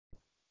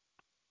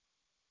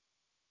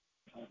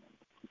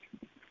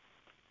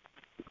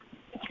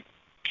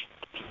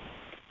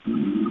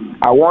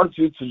I want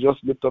you to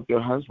just lift up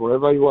your hands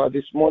wherever you are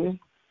this morning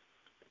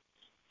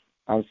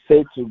and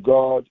say to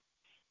God,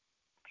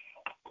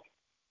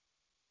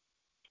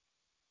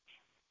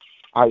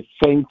 I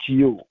thank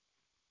you.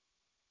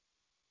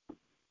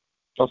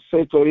 Just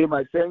say to him,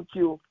 I thank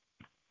you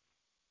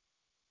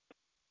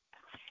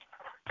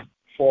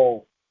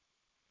for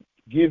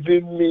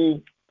giving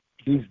me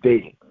this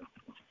day.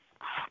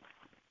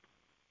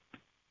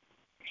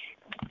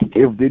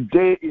 If the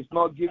day is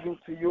not given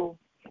to you,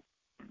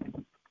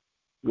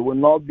 you will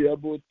not be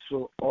able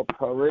to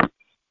operate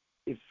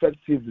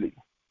effectively.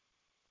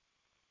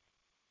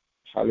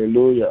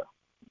 Hallelujah.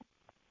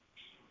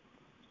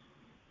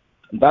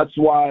 That's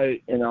why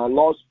in our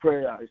Lord's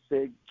Prayer, I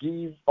say,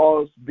 give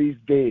us this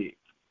day.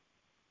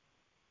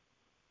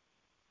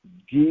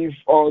 Give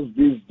us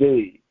this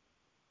day.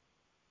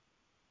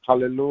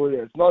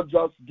 Hallelujah. It's not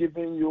just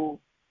giving you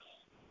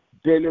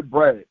daily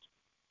bread.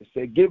 It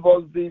says, give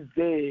us this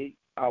day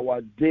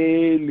our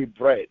daily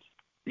bread.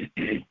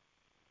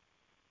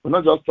 We're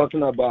not just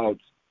talking about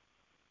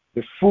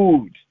the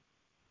food,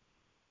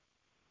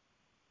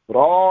 but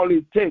all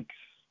it takes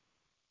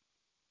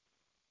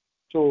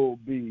to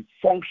be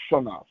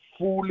functional,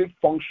 fully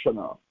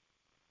functional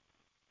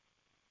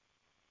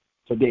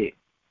today.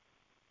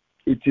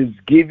 It is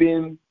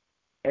given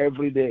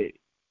every day.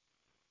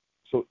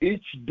 So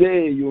each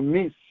day you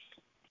miss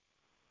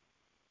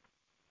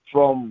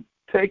from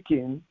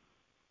taking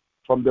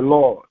from the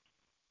Lord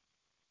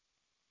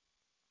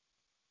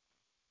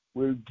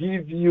will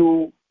give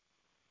you,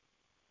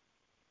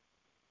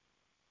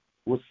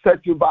 will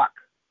set you back.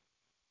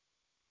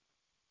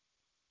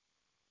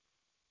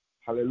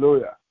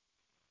 Hallelujah.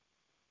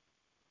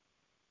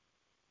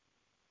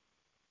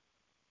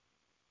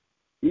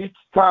 Each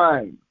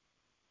time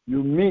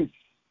you miss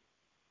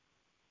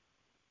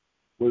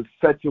will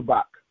set you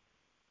back.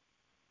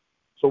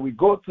 So we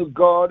go to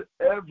God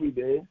every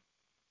day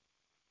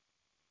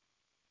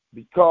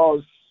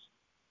because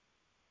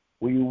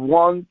we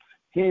want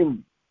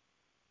Him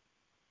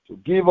to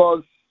give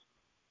us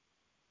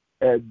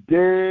a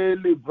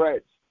daily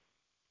bread.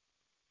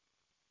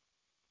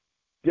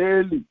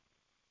 Daily.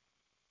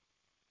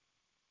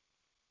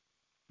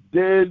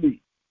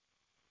 Daily.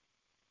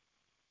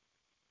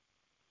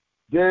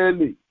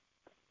 Daily.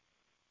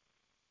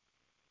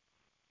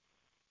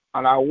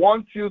 And I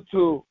want you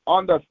to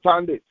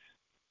understand it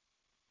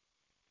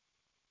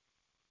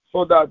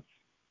so that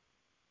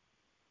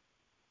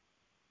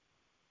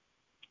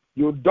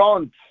you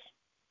don't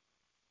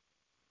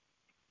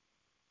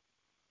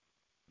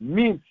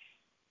miss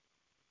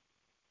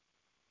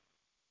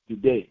the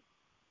day.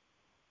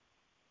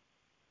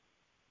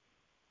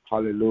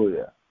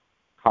 Hallelujah.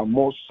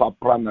 Kamos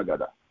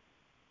Sapranagada.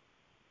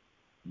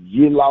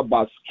 Yila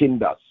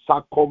Baskinda.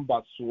 Sakom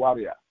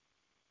Basuaria.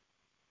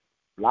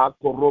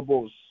 Lako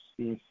Robos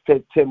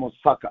Infete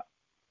Mosaka.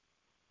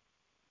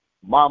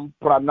 Mam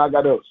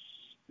Pranagados.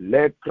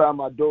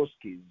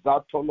 Lekramadoski.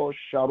 Zatolo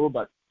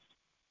Sharubat.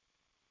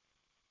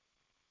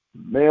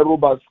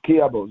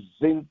 Merubaskiabos.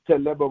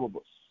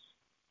 Zintelebobos.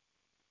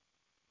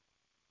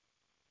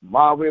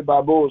 Mave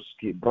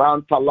Baboski.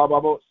 Branta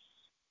Lababos.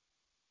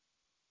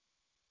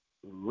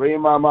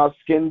 Rima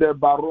Maskinde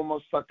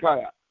Barumo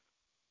Sakaya.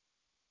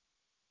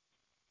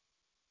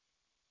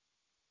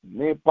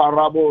 Ne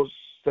Parabos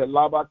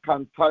Selaba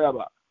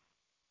Kantayaba.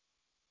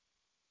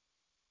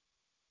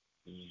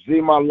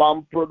 Zima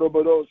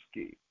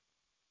Lamprodobodoski.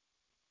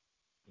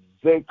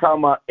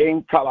 Zekama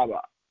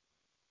Enkalaba.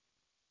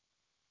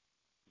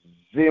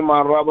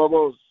 Zima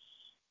Rababos.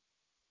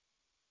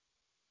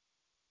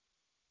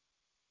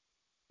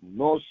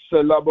 No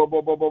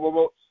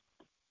Selabobobobobos.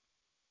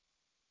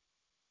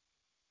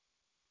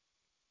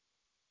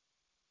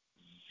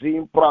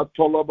 Zimpra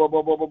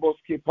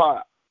Toloboboboboski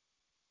Paya.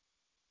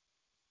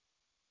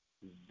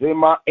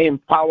 Zima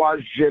Empower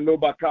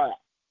Jelobakaya.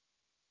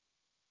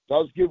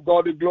 Just give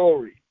God the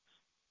glory.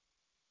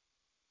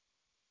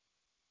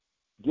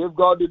 Give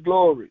God the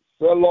glory.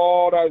 Say,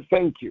 Lord, I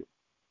thank you.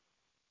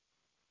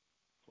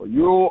 For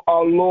you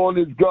alone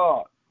is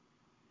God.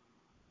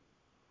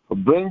 For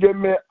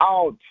bringing me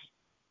out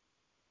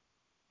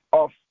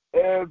of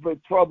every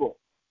trouble.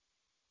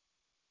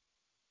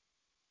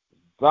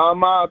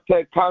 Zama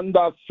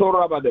Tekanda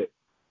Surabade.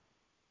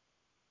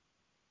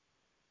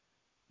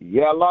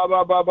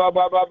 Yalaba Baba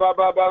Baba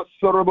Baba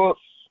Surabos.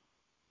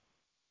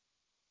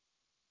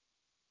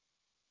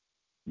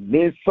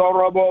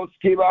 Nisorobos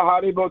Kiba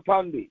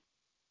Haribotandi.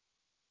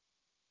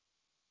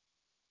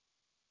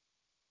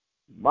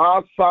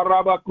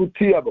 Masaraba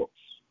Kutiabos.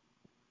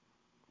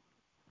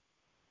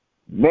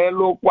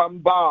 Melo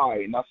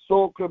Kwambai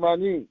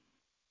Nasokremani.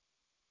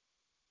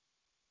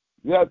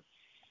 Yes.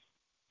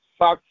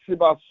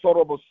 Saksiba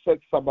Sorobos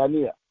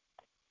Sexabania.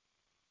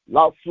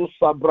 Lasu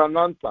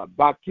Sabrananta.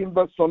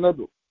 Bakimba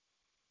Sonedo.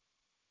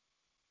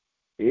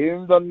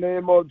 In the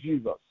name of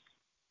Jesus.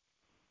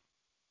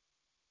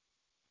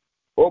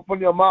 Open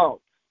your mouth.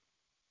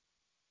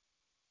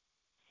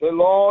 Say,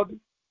 Lord,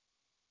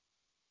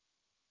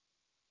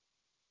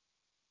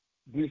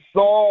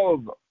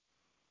 dissolve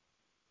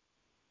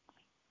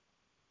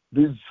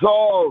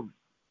Dissolve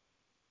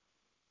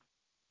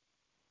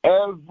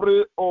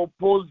every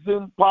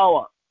opposing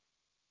power.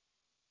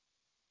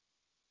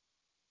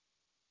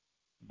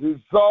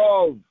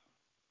 Dissolve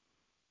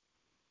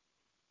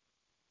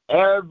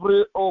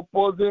every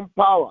opposing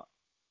power.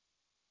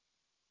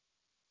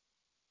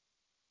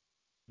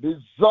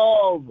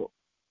 Dissolve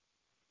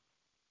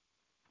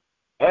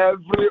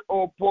every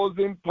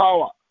opposing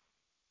power.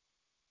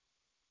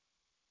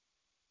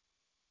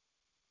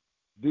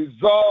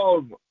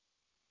 Dissolve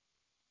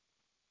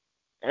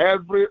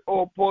every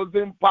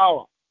opposing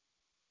power.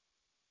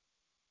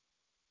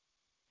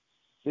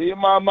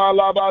 Simama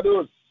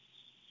labadus.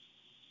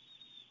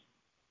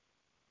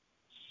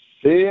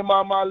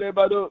 Simama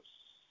lebadus.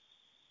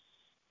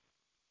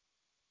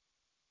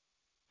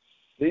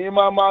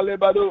 Simama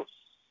lebadus.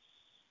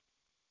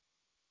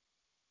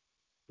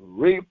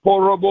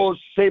 Riporobo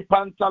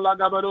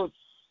sepantalagabadus.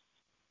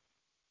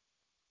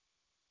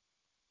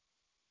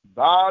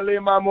 Dali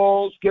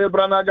mamos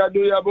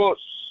kebranagaduya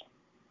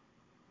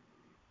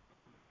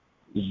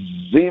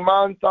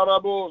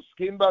Zimantarabos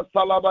kimba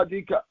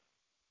salabadika.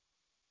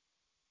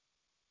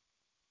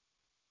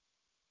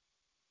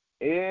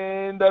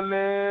 In the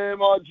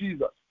name of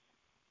Jesus.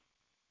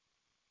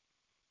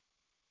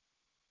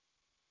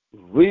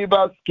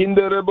 Ribas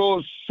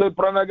kinderebos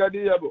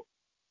sepranagadiabo.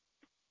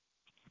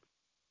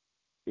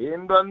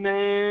 In the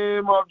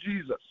name of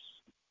Jesus.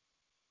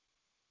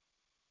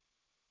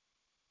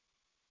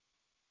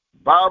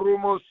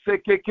 Barumo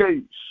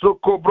sekeke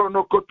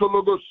sokobrono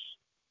kotologos.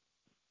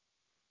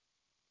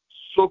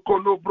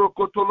 Sokonobro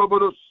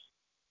kotoloboros.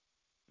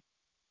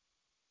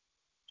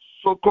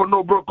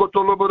 Sokonobro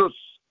kotoloboros.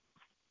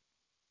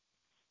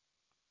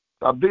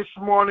 That this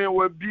morning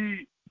will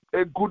be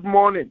a good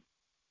morning,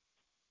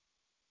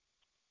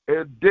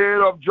 a day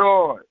of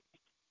joy,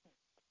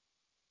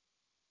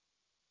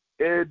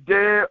 a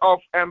day of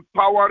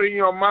empowering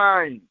your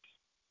mind,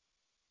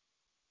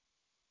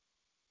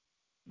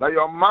 that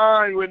your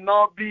mind will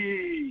not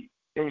be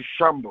in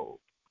shambles.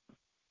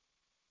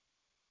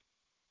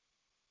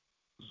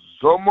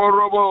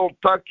 Zomorobo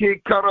taki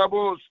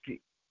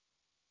karaboski.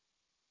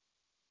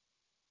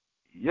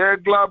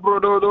 Yegla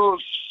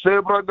brododos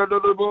sebra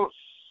gadolobos.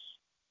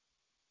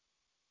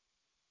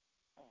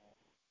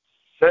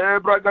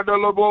 Sebra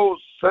gadolobos,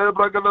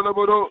 sebra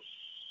gadolobodos.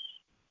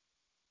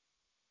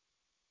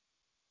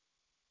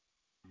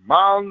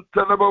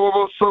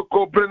 Mantelabos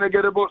soko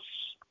brenegerebos.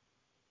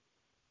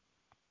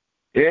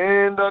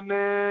 In the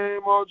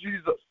name of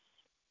Jesus.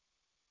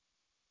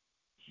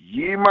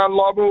 Yima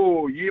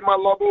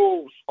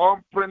labos,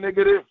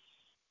 unprenegative.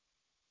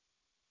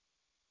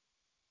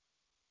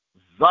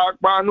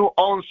 Zakbanu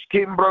on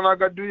skim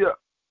branagaduya.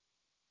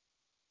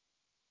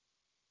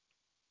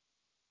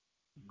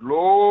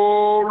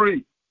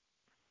 Glory.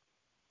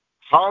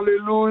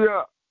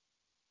 Hallelujah.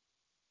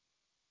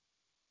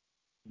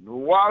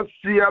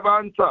 Nuasi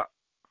abanta.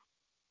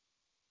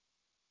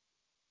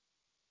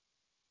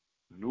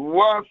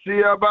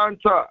 Nuasi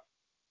abanta.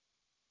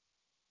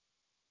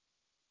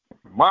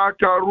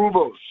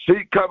 Makarubos,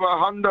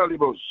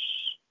 Sikabahandalibos.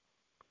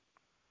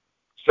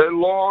 Say,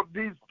 Lord,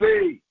 this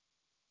day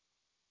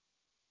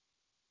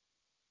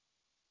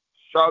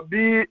shall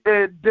be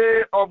a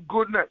day of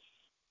goodness.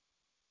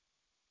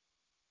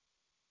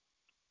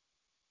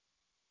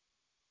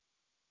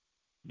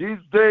 This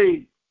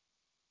day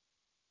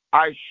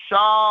I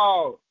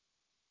shall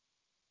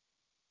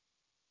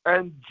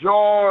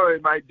enjoy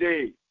my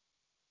day,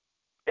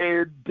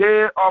 a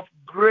day of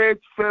great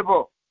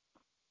favor.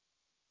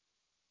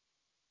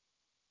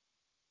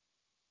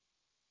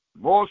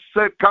 Mose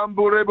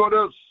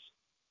Kamburebodos.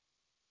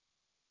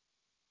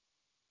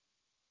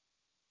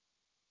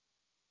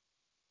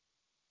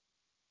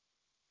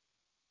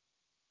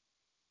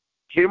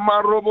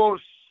 Kimarobos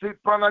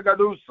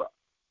Sipanagadusa.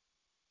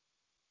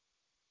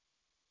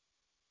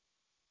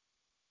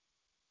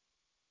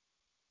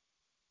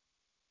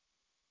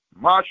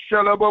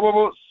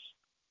 Mashalabobos.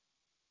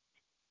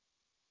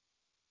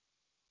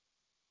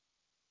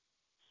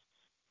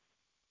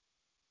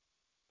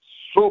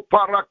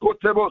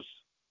 Soparakotebos.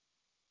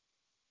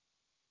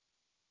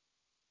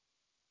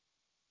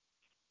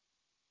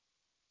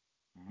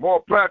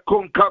 Mopra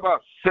Kunkaba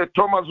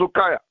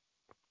Setomazukaya.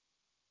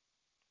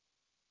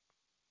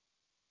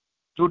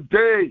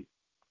 Today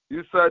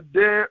is a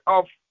day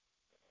of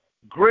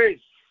grace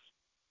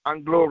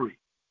and glory.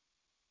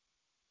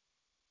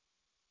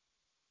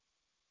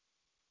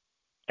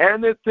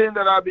 Anything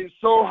that has been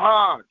so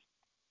hard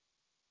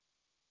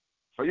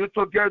for you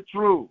to get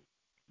through,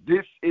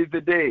 this is the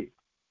day.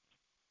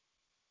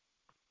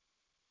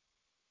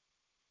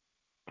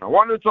 I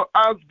want you to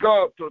ask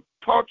God to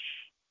touch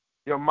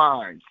your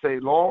mind. Say,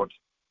 Lord,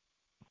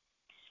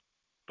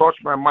 touch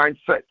my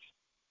mindset.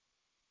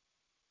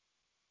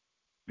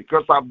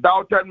 Because I've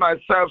doubted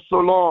myself so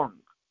long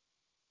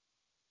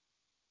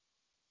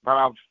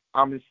that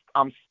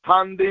I'm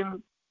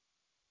standing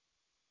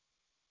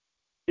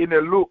in a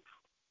loop.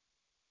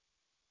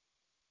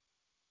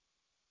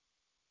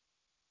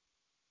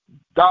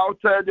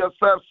 Doubted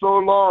yourself so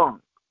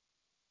long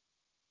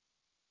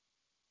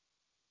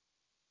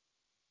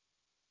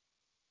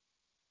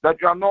that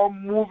you are not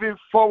moving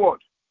forward.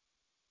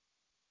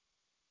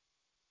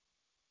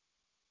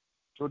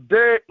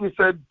 Today is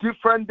a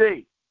different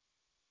day.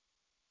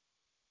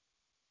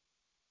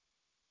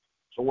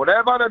 So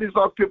whatever that is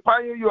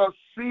occupying your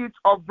seat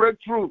of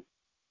breakthrough,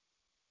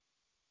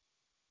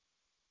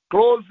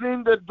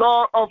 closing the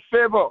door of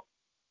favor,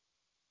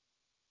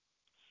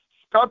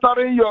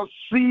 scattering your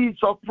seeds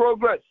of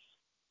progress,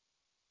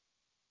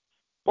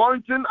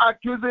 pointing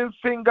accusing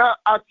finger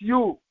at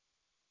you,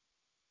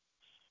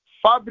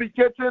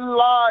 fabricating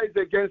lies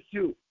against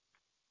you,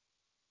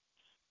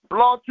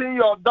 plotting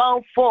your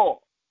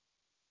downfall,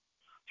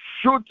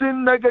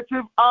 shooting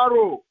negative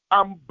arrow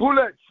and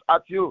bullets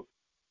at you.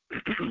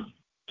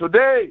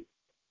 Today,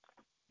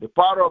 the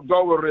power of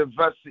God will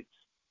reverse it.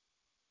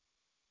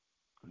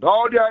 And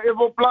all their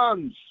evil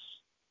plans,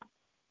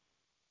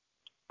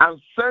 and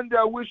send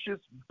their wishes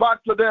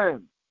back to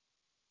them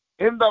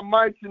in the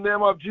mighty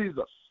name of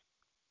Jesus.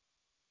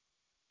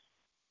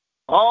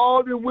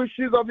 All the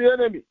wishes of the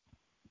enemy,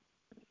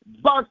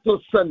 back to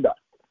sender.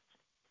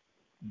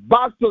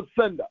 Back to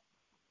sender.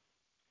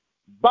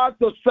 Back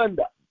to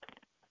sender.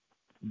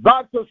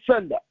 Back to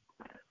sender.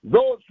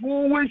 Those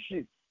who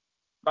wishes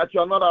that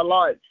you are not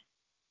alive.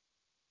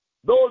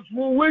 Those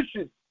who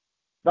wishes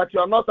that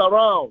you are not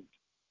around.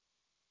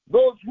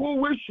 Those who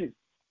wishes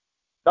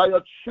that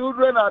your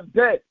children are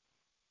dead.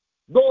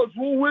 Those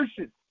who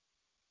wishes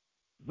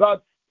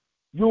that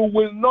you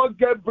will not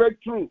get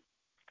breakthrough.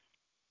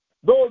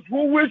 Those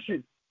who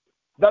wishes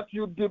that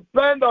you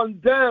depend on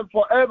them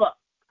forever.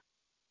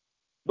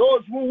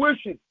 Those who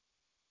wishes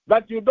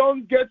that you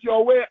don't get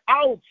your way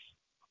out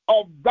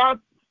of that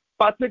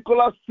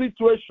particular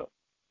situation.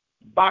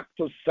 Back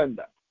to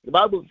sender. The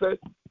Bible says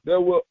they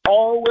will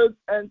always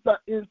enter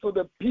into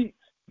the pit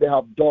they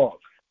have dug.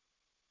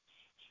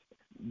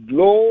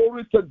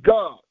 Glory to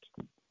God.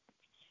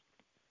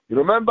 You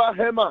remember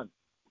Haman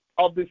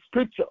of the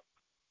scripture.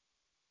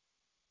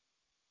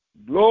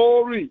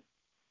 Glory.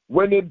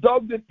 When he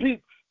dug the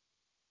pit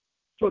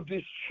to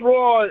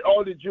destroy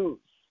all the Jews,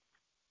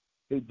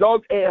 he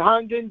dug a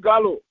hanging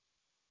gallows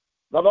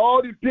that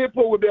all the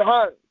people would be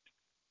hanged.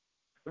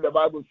 The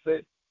Bible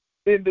says,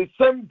 in the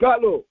same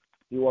gallows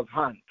he was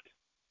hanged.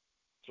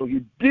 So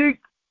he dig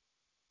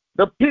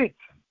the pit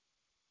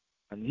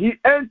and he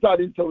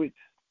entered into it.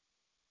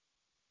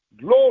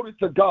 Glory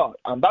to God.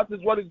 And that is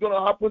what is going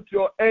to happen to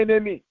your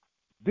enemy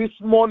this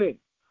morning.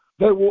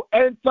 They will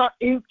enter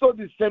into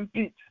the same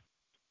pit.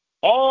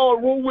 All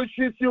who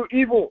wishes you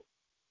evil,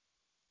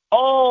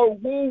 all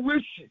who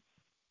wishes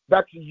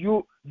that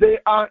they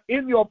are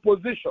in your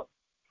position,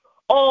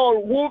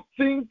 all who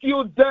think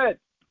you dead,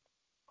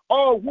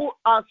 all who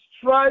are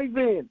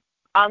striving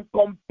and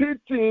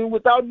competing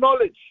without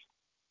knowledge.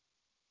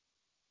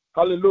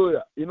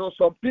 Hallelujah. You know,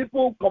 some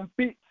people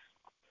compete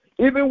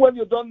even when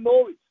you don't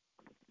know it.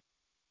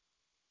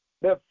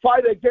 They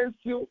fight against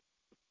you.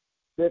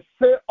 They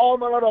say all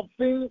manner of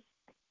things.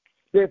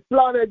 They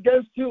plan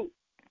against you.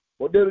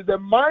 But there is a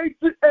mighty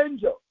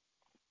angel,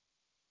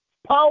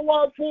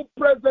 powerful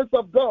presence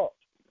of God,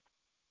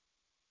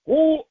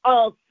 who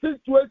are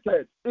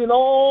situated in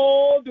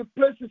all the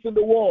places in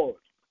the world,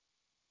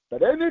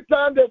 that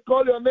anytime they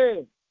call your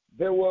name,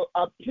 they will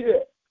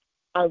appear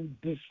and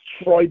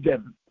destroy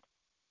them.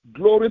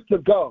 Glory to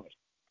God.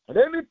 And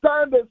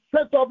anytime they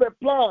set up a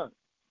plan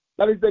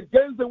that is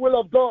against the will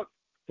of God,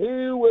 he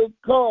will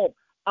come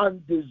and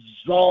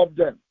dissolve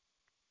them.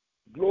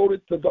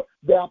 Glory to God.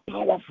 They are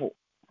powerful.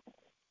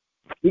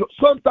 You know,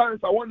 sometimes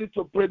I want you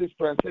to pray this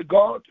prayer and say,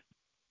 God,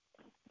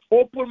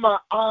 open my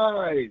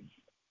eyes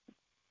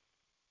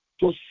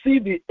to see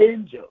the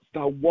angels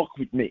that walk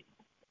with me.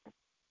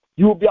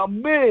 You will be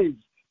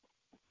amazed.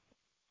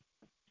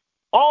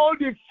 All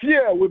the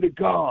fear will be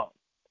gone.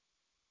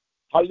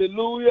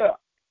 Hallelujah.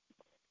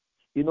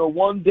 You know,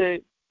 one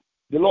day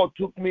the Lord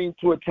took me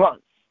into a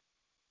trance.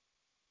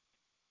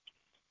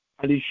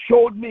 And he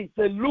showed me,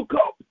 he said, look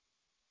up.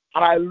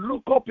 And I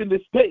look up in the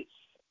space.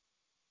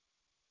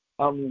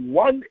 And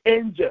one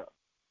angel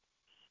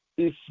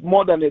is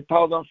more than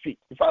 1,000 feet.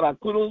 In fact, I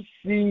couldn't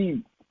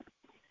see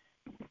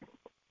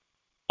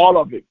all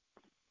of it.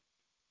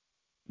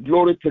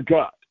 Glory to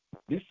God.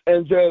 This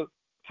angel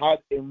had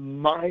a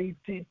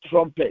mighty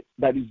trumpet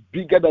that is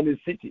bigger than a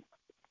city.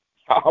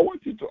 I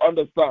want you to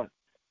understand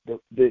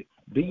the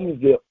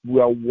beings that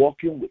we are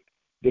working with,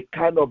 the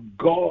kind of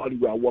God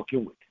we are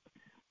working with.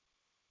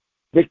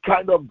 The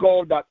kind of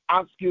God that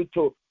asks you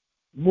to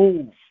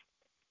move,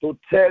 to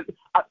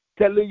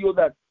telling you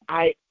that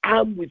I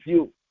am with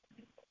you.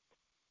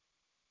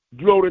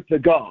 Glory to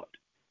God.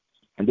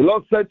 And the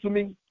Lord said to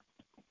me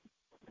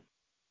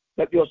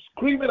that you're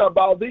screaming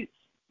about this.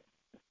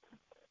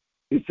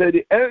 He said,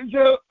 the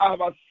angel I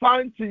have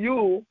assigned to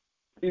you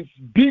is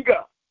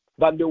bigger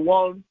than the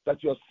one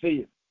that you're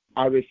seeing.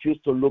 I refuse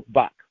to look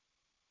back.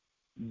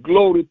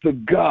 Glory to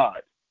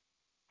God.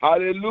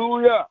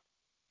 Hallelujah.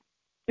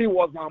 It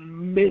was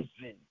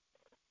amazing.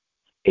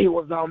 It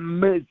was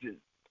amazing.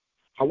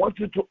 I want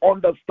you to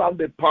understand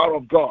the power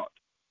of God.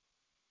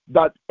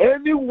 That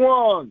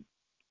anyone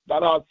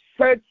that has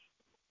set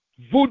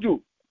voodoo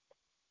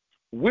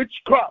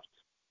witchcraft,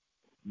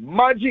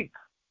 magic,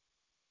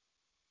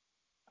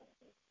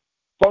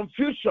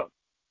 confusion,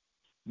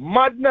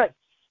 madness,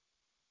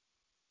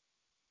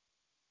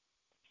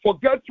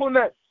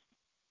 forgetfulness,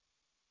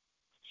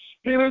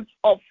 spirit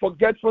of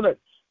forgetfulness,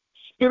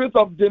 spirit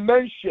of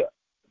dementia,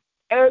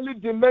 early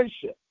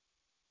dementia,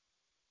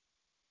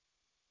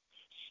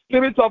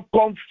 spirit of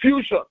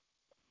confusion,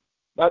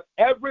 that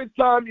every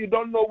time you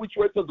don't know which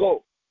way to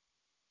go,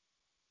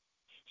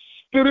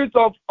 spirit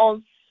of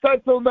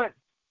unsettlement.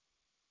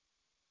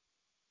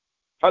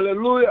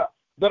 Hallelujah.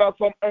 There are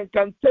some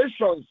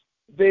incantations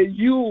they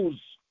use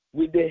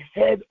with the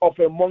head of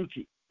a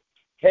monkey.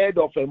 Head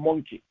of a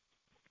monkey.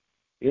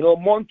 You know,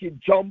 monkey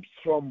jumps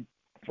from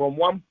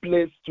one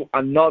place to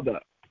another.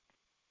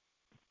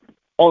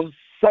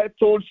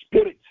 Unsettled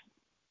spirit.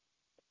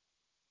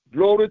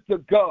 Glory to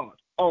God.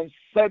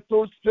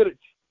 Unsettled spirit.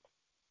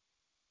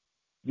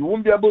 You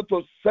won't be able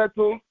to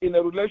settle in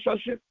a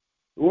relationship.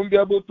 You won't be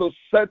able to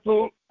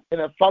settle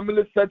in a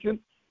family setting.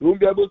 You won't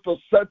be able to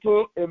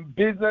settle in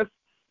business.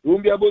 You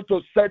won't be able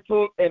to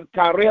settle in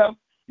career.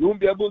 You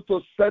won't be able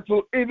to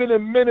settle even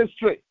in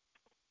ministry.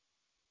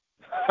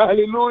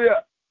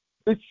 Hallelujah.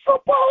 It's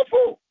so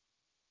powerful.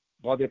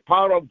 But the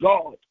power of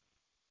God,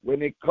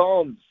 when it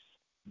comes,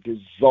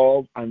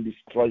 dissolve and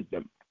destroys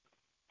them.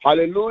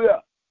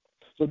 Hallelujah.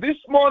 So this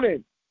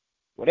morning,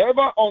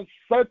 whatever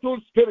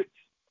unsettled spirit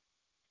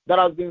that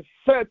has been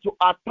set to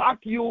attack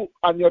you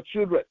and your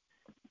children,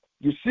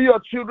 you see your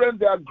children,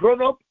 they are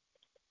grown up,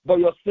 but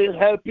you're still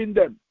helping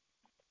them.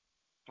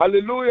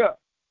 Hallelujah.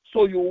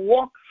 So you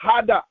work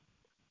harder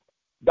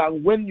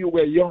than when you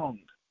were young.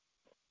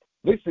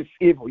 This is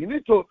evil. You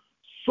need to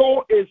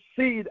sow a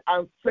seed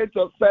and set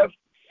yourself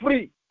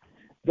free.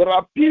 There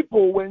are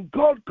people, when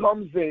God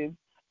comes in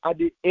at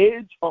the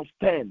age of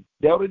 10,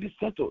 they're already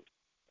settled.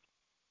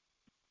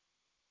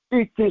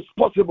 It is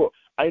possible.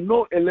 I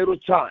know a little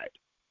child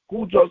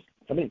who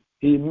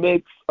he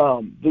makes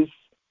these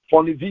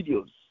funny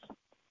videos.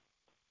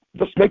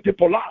 Just make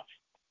people laugh.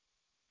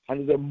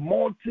 And he's a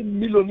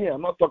multi-millionaire.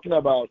 I'm talking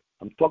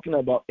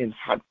about in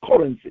hard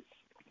currencies.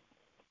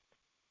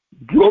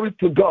 Glory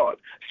to God.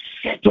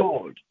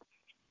 Settled.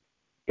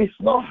 It's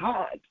not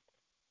hard.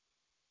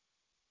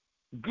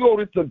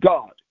 Glory to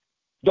God.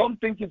 Don't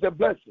think it's a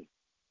blessing.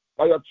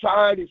 But your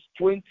child is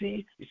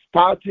 20, is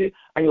 30,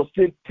 and you're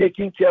still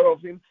taking care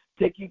of him,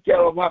 taking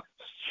care of her,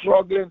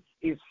 struggling,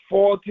 is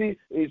 40,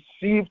 is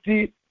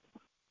 50.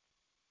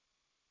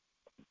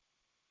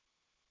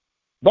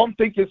 Don't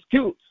think it's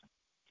cute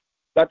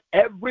that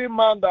every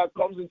man that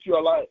comes into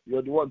your life,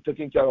 you're the one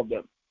taking care of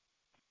them.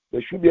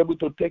 They should be able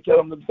to take care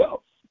of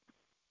themselves.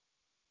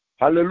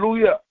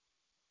 Hallelujah.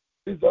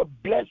 It's a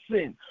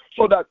blessing.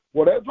 So that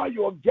whatever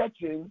you're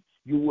getting,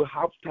 you will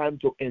have time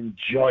to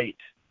enjoy it.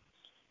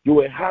 You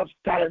will have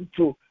time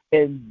to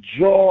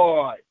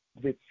enjoy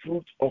the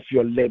fruit of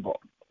your labor.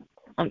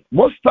 And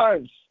most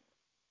times,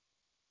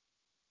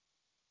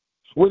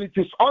 when it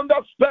is under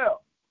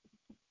spell,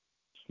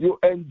 you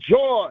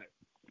enjoy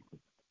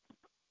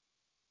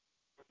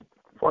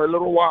for a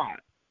little while,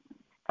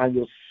 and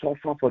you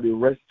suffer for the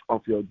rest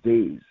of your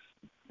days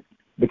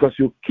because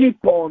you keep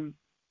on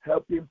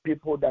helping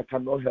people that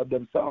cannot help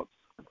themselves.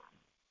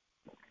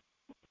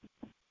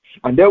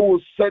 And they will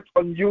set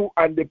on you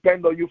and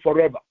depend on you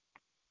forever.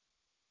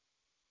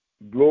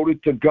 Glory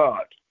to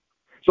God.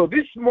 So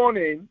this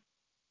morning,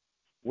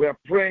 we are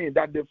praying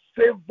that the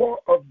favor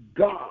of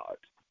God,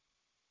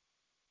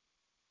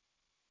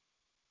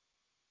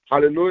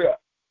 hallelujah,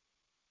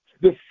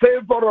 the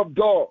favor of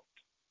God,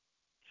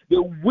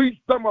 the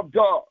wisdom of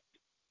God,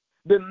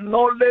 the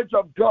knowledge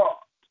of God,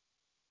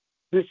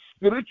 the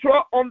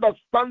spiritual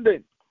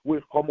understanding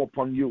will come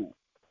upon you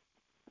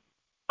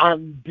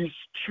and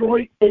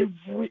destroy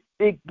every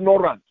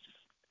ignorance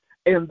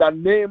in the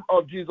name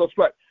of Jesus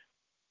Christ.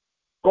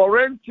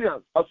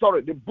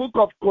 The book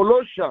of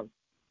Colossians,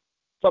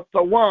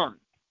 chapter 1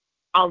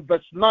 and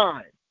verse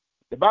 9.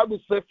 The Bible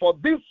says, for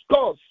this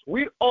cause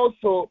we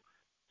also,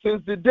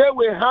 since the day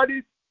we had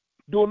it,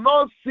 do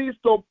not cease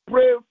to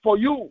pray for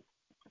you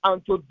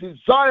and to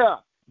desire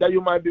that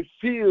you might be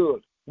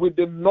filled with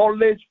the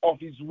knowledge of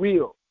his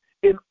will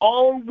in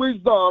all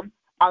wisdom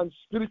and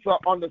spiritual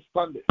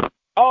understanding.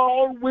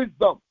 All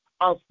wisdom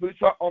and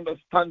spiritual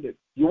understanding.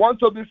 You want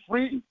to be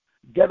free?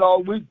 Get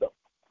all wisdom.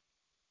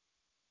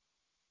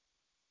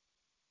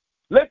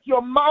 Let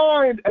your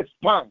mind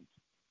expand.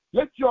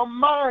 Let your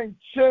mind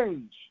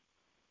change.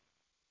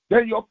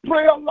 Then your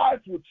prayer life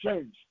will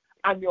change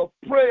and your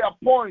prayer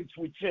points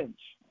will change.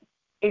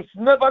 It's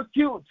never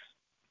cute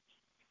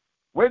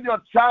when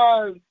your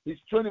child is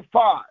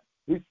 25,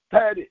 is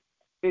 30,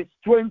 is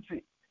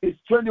 20, is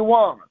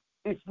 21,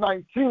 is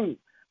 19,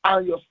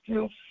 and you're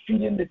still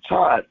feeding the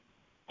child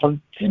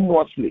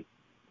continuously.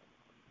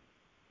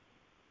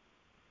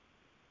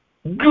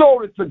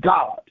 Glory to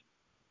God.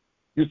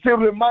 You're still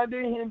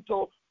reminding him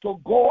to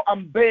go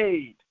and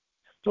bathe.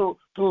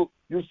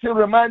 You're still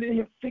reminding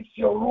him, fix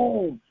your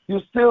room. You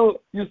still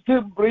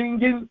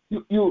bringing,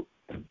 you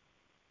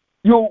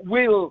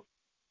will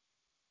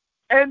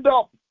end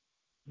up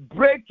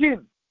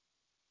breaking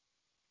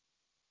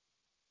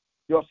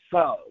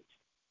yourself.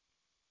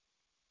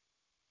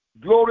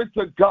 Glory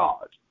to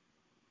God.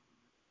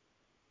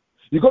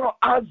 You're going to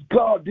ask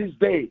God this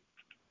day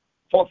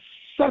for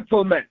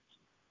settlement.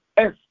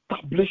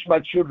 Establish my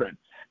children.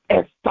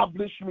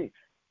 Establish me.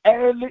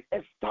 Early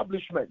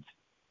establishment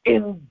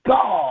in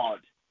God.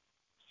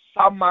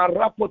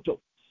 Samarapoto.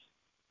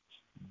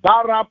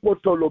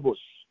 Barapotolobos.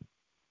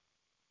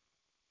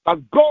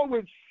 That God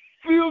will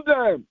fill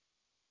them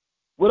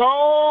with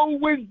all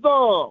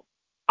wisdom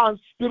and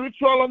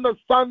spiritual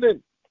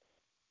understanding.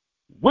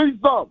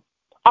 Wisdom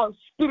and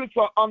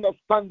spiritual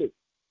understanding.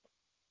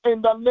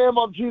 In the name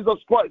of Jesus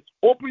Christ,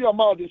 open your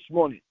mouth this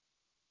morning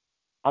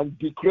and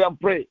decree and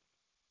pray.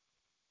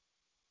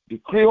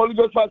 Decree Holy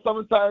Ghost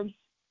 7 times,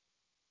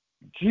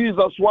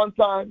 Jesus 1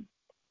 time,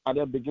 and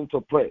then begin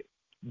to pray.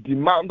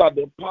 Demand that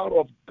the power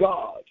of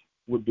God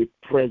will be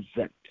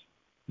present.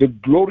 The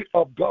glory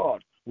of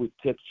God will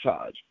take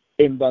charge.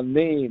 In the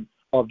name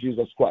of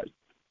Jesus Christ.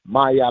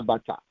 Maya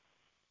Bata.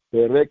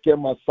 Bereke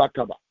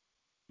Masakaba.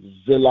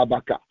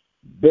 Zelabaka.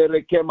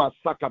 Bereke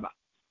Masakaba.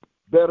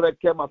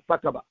 Bereke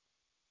Masakaba.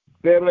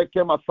 Bereke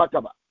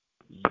Masakaba.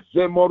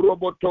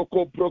 Zemorobo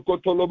Toko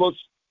Prokotolobos.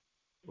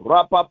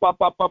 Rapa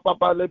Papa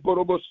Papa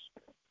Leporobos.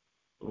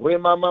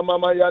 Rema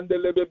Mama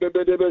Yandele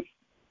Bebedebes.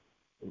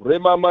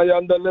 Rema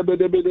Mayandele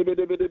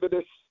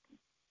Bebedebes.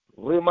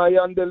 Rema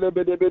Yandele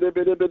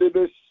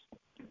Bebedebes.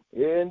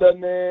 In the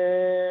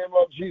name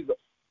of Jesus.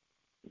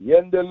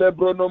 Yendele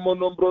Brono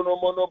Mono Brono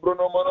Mono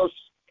Brono Monos.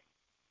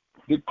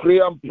 Decree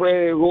and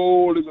pray,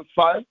 Holy Ghost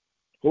fire,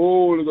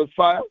 Holy Ghost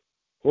fire,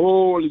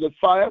 Holy Ghost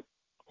fire,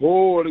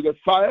 Holy Ghost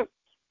fire,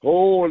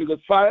 Holy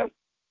Ghost fire,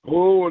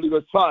 Holy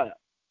Ghost fire,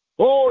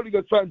 Holy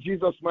Ghost fire in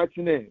Jesus'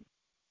 mighty name.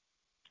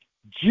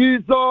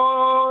 Jesus,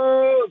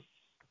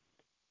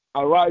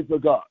 arise, O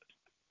God,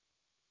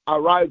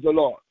 arise, O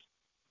Lord,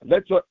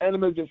 let your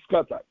enemies be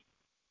scattered.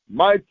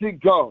 Mighty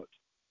God,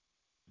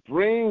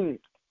 bring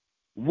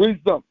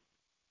wisdom,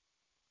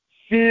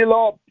 fill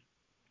up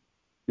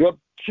your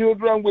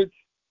children with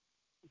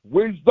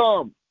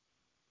wisdom,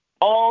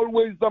 all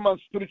wisdom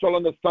and spiritual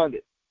understanding.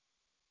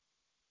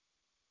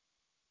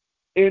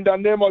 In the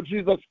name of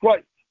Jesus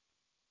Christ,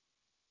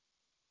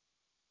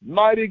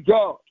 mighty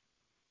God,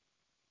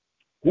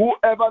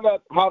 whoever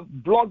that have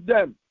blocked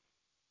them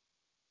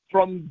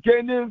from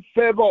gaining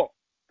favor,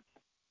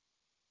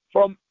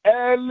 from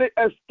early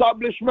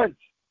establishment,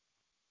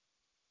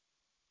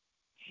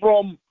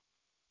 from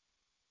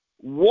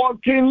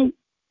walking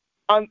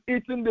and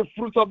eating the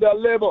fruits of their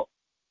labor.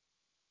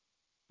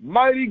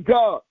 Mighty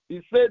God,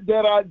 he said,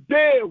 there are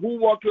they who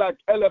walk like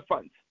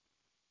elephants,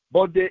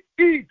 but they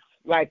eat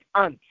like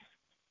ants.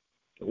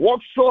 They work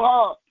so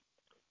hard.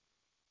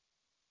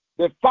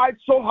 They fight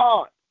so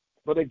hard,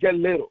 but they get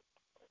little.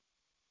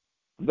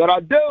 There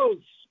are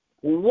those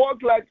who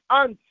walk like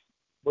ants,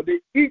 but they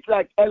eat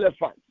like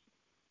elephants.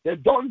 They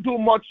don't do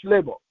much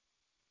labor,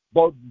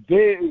 but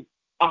they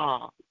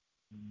are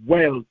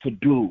well to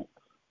do.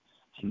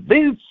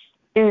 This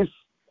is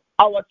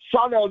our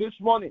channel this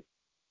morning.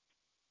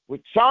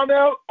 We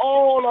channel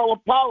all our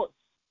powers.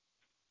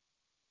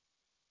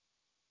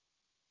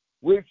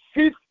 We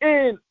fit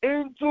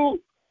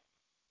into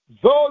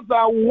those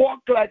that walk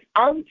like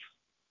ants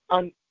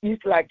and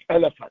eat like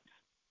elephants.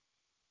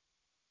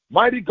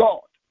 Mighty God,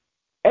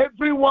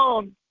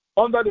 everyone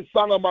under the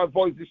sound of my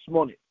voice this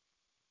morning,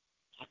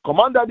 I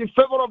command that the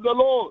favor of the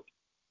Lord,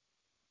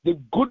 the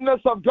goodness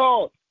of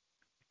God,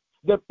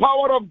 the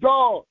power of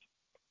God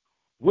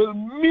will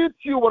meet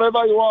you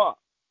wherever you are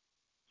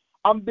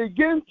and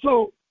begin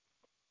to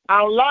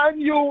align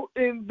you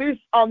in this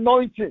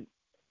anointing,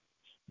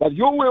 that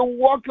you will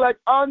walk like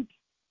ants,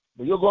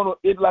 but you're going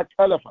to eat like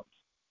elephants.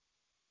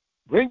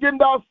 Bringing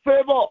that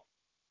favor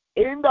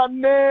in the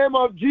name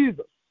of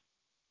Jesus.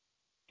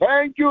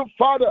 Thank you,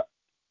 Father,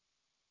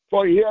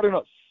 for hearing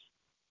us.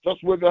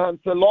 Just wave your hand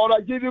and say, Lord,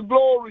 I give you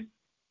glory.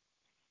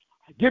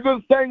 I give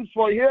you thanks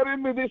for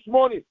hearing me this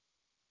morning.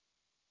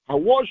 I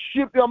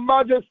worship your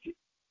majesty,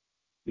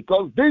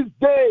 because this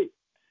day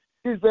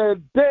is a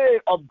day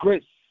of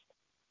grace.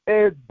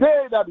 A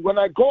day that when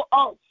I go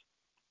out,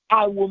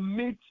 I will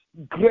meet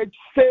great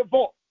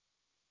favor,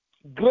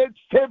 great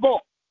favor,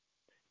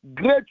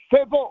 great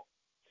favor,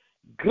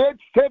 great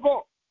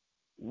favor.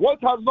 What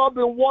has not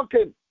been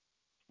working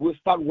will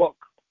start work.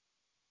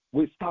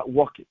 We start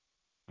working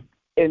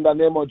in the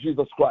name of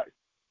Jesus Christ.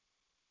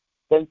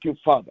 Thank you,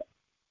 Father.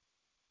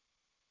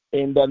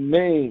 In the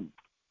name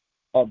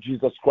of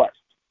Jesus Christ,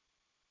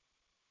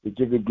 we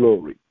give you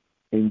glory.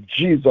 In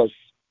Jesus'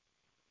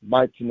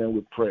 mighty name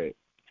we pray.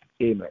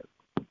 Amen.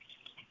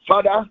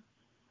 Father,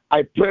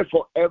 I pray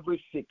for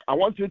every sick. I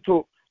want you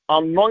to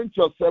anoint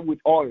yourself with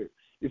oil.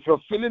 If you're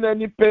feeling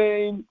any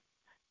pain,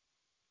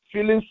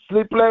 feeling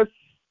sleepless,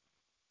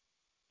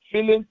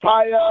 feeling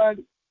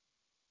tired,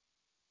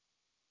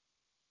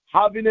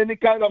 having any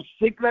kind of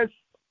sickness,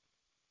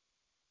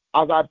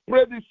 as I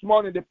pray this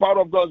morning, the power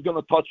of God is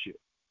going to touch you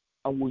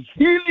and will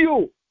heal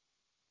you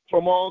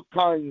from all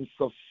kinds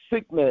of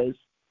sickness,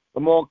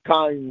 from all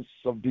kinds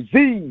of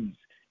disease.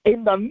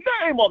 In the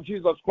name of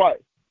Jesus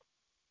Christ,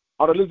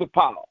 I release the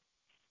power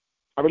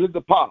I release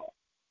the power.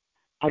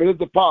 I release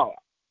the power.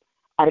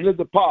 I release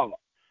the power.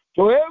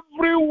 To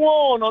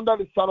everyone under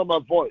the sound of my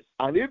voice,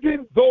 and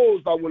even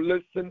those that will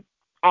listen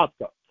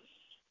after,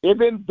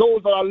 even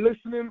those that are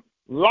listening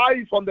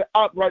live on the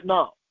app right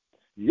now.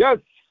 Yes,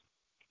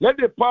 let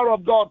the power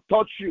of God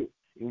touch you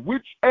in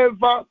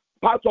whichever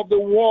part of the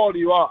world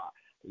you are.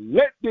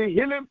 Let the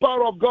healing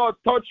power of God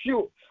touch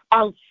you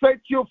and set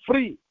you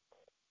free.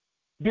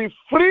 Be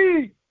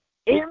free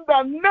in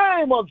the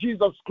name of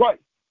Jesus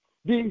Christ.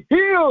 Be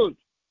healed.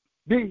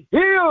 Be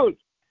healed.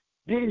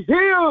 Be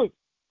healed.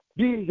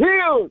 Be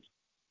healed.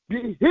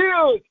 Be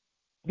healed.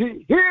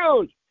 Be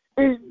healed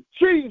in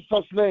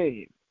Jesus'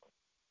 name.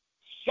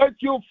 Set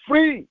you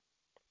free.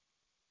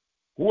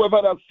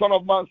 Whoever the Son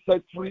of Man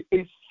set free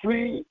is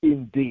free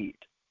indeed.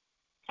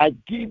 I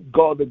give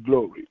God the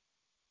glory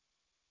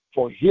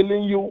for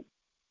healing you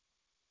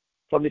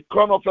from the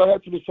crown of your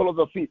head to the sole of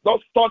your feet.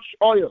 Just touch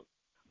oil.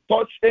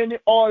 Touch any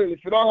oil.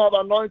 If you don't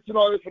have anointing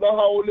oil, if you don't have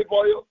olive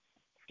oil,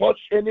 touch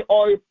any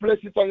oil, place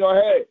it on your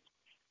head.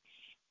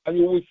 And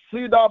you will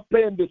see that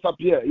pain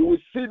disappear. You will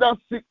see that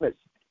sickness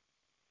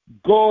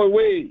go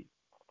away.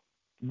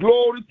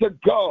 Glory to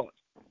God.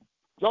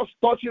 Just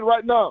touch it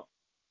right now.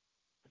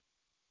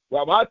 We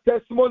have had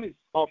testimonies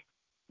of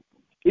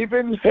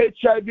even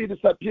HIV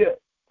disappear.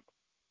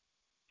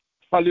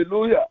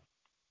 Hallelujah.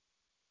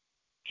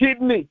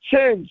 Kidney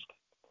changed.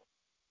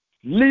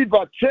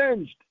 Liver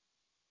changed.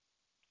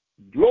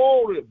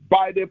 Glory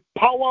by the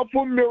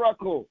powerful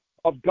miracle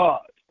of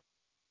God.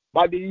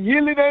 By the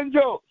healing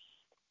angels.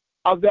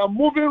 As they are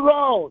moving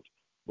around.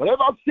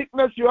 Whatever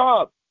sickness you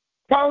have.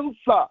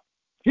 Cancer.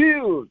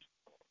 Healed.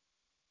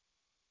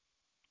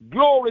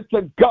 Glory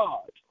to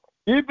God.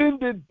 Even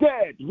the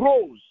dead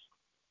rose.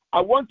 I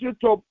want you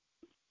to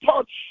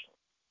touch,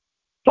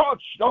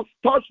 just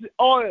touch the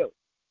oil.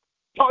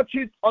 Touch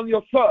it on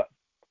yourself.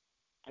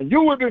 And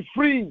you will be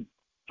free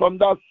from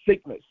that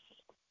sickness.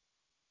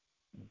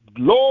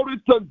 Glory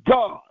to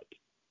God.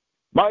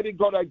 Mighty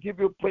God, I give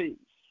you praise.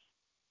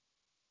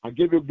 I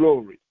give you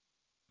glory.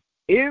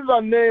 In the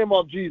name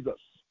of Jesus.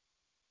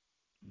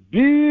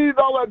 Be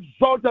thou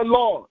exalted,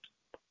 Lord.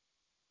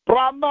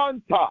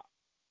 Pramanta.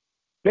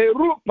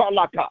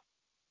 Perupalaka.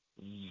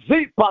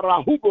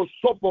 Ziparahugo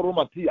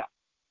soporomatia.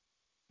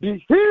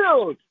 Be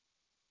healed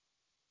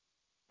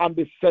and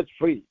be set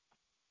free.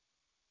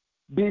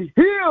 Be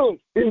healed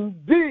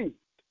indeed.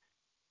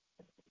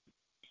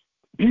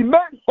 Be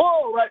made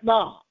whole right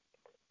now.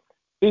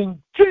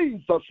 In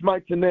Jesus'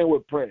 mighty name we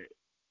pray.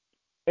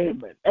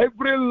 Amen.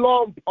 Every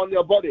lump on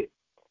your body,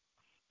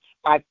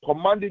 I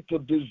command it to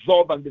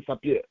dissolve and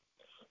disappear.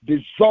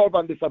 Dissolve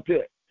and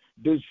disappear.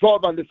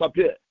 Dissolve and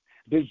disappear.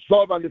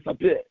 Dissolve and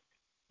disappear.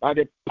 By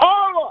the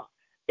power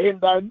in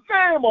the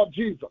name of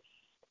Jesus.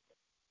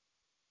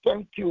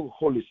 Thank you,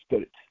 Holy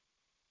Spirit.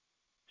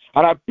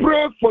 And I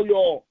pray for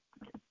your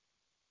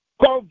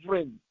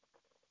covering.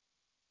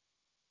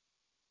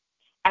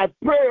 I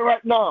pray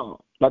right now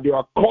that you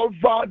are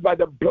covered by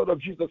the blood of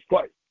Jesus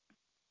Christ.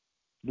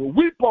 The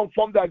weapon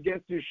formed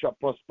against you shall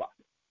prosper.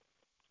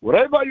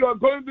 Wherever you are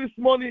going this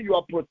morning, you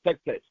are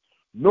protected.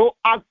 No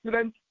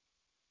accident,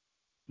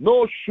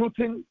 no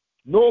shooting,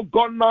 no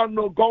gunman,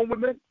 no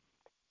gunwoman.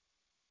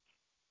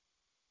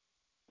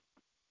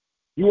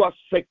 You are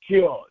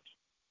secured.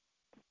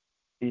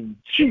 In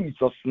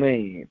Jesus'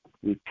 name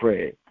we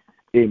pray.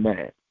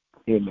 Amen.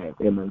 Amen.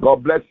 Amen.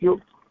 God bless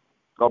you.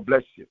 God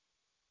bless you.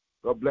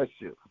 God bless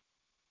you.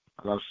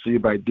 And I'll see you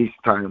by this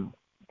time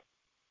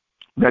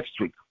next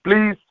week.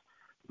 Please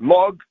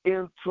log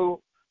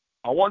into,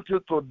 I want you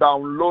to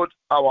download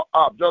our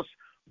app. Just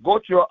go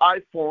to your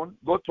iPhone,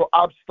 go to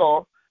App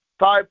Store,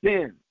 type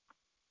in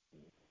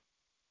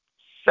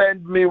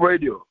SendMe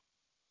Radio.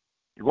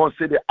 You're going to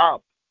see the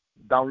app.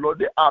 Download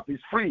the app.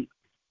 It's free.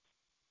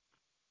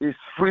 It's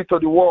free to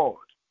the world.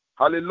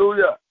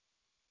 Hallelujah.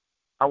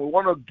 And we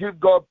want to give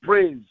God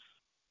praise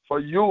for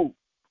you.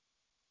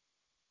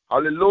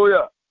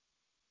 Hallelujah.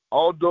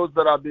 All those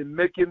that have been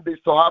making this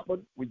to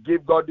happen, we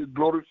give God the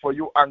glory for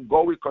you, and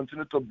God will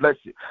continue to bless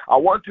you. I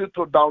want you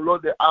to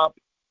download the app.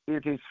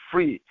 It is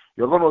free.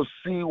 You're going to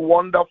see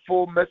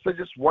wonderful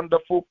messages,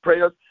 wonderful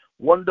prayers,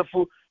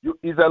 wonderful.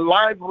 It's a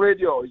live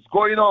radio. It's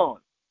going on.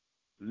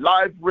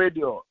 Live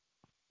radio.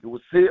 You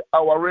will see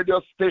our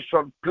radio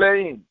station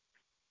playing,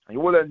 and you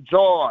will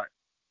enjoy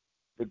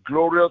the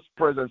glorious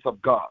presence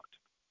of God.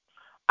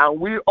 And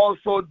we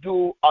also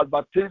do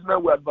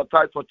advertisement. We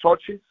advertise for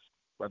churches.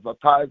 We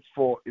advertise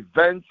for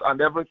events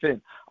and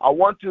everything. I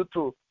want you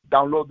to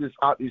download this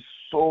app. It's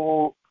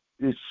so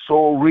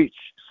rich,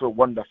 so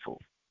wonderful.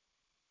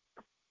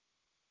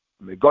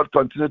 May God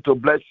continue to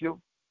bless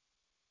you.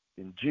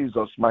 In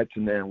Jesus'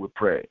 mighty name we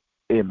pray.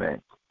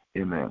 Amen.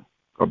 Amen.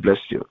 God bless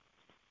you.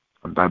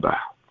 And bye-bye.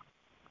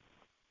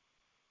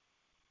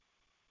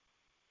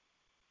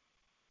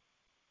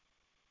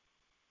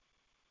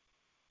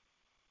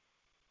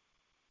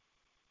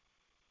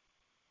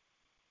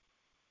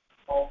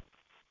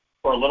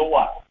 For a little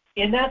while.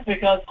 And that's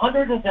because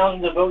hundreds of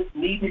thousands of votes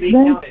need to be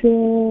counted.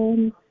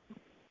 To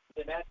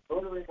match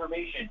voter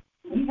information,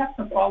 we have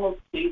to follow state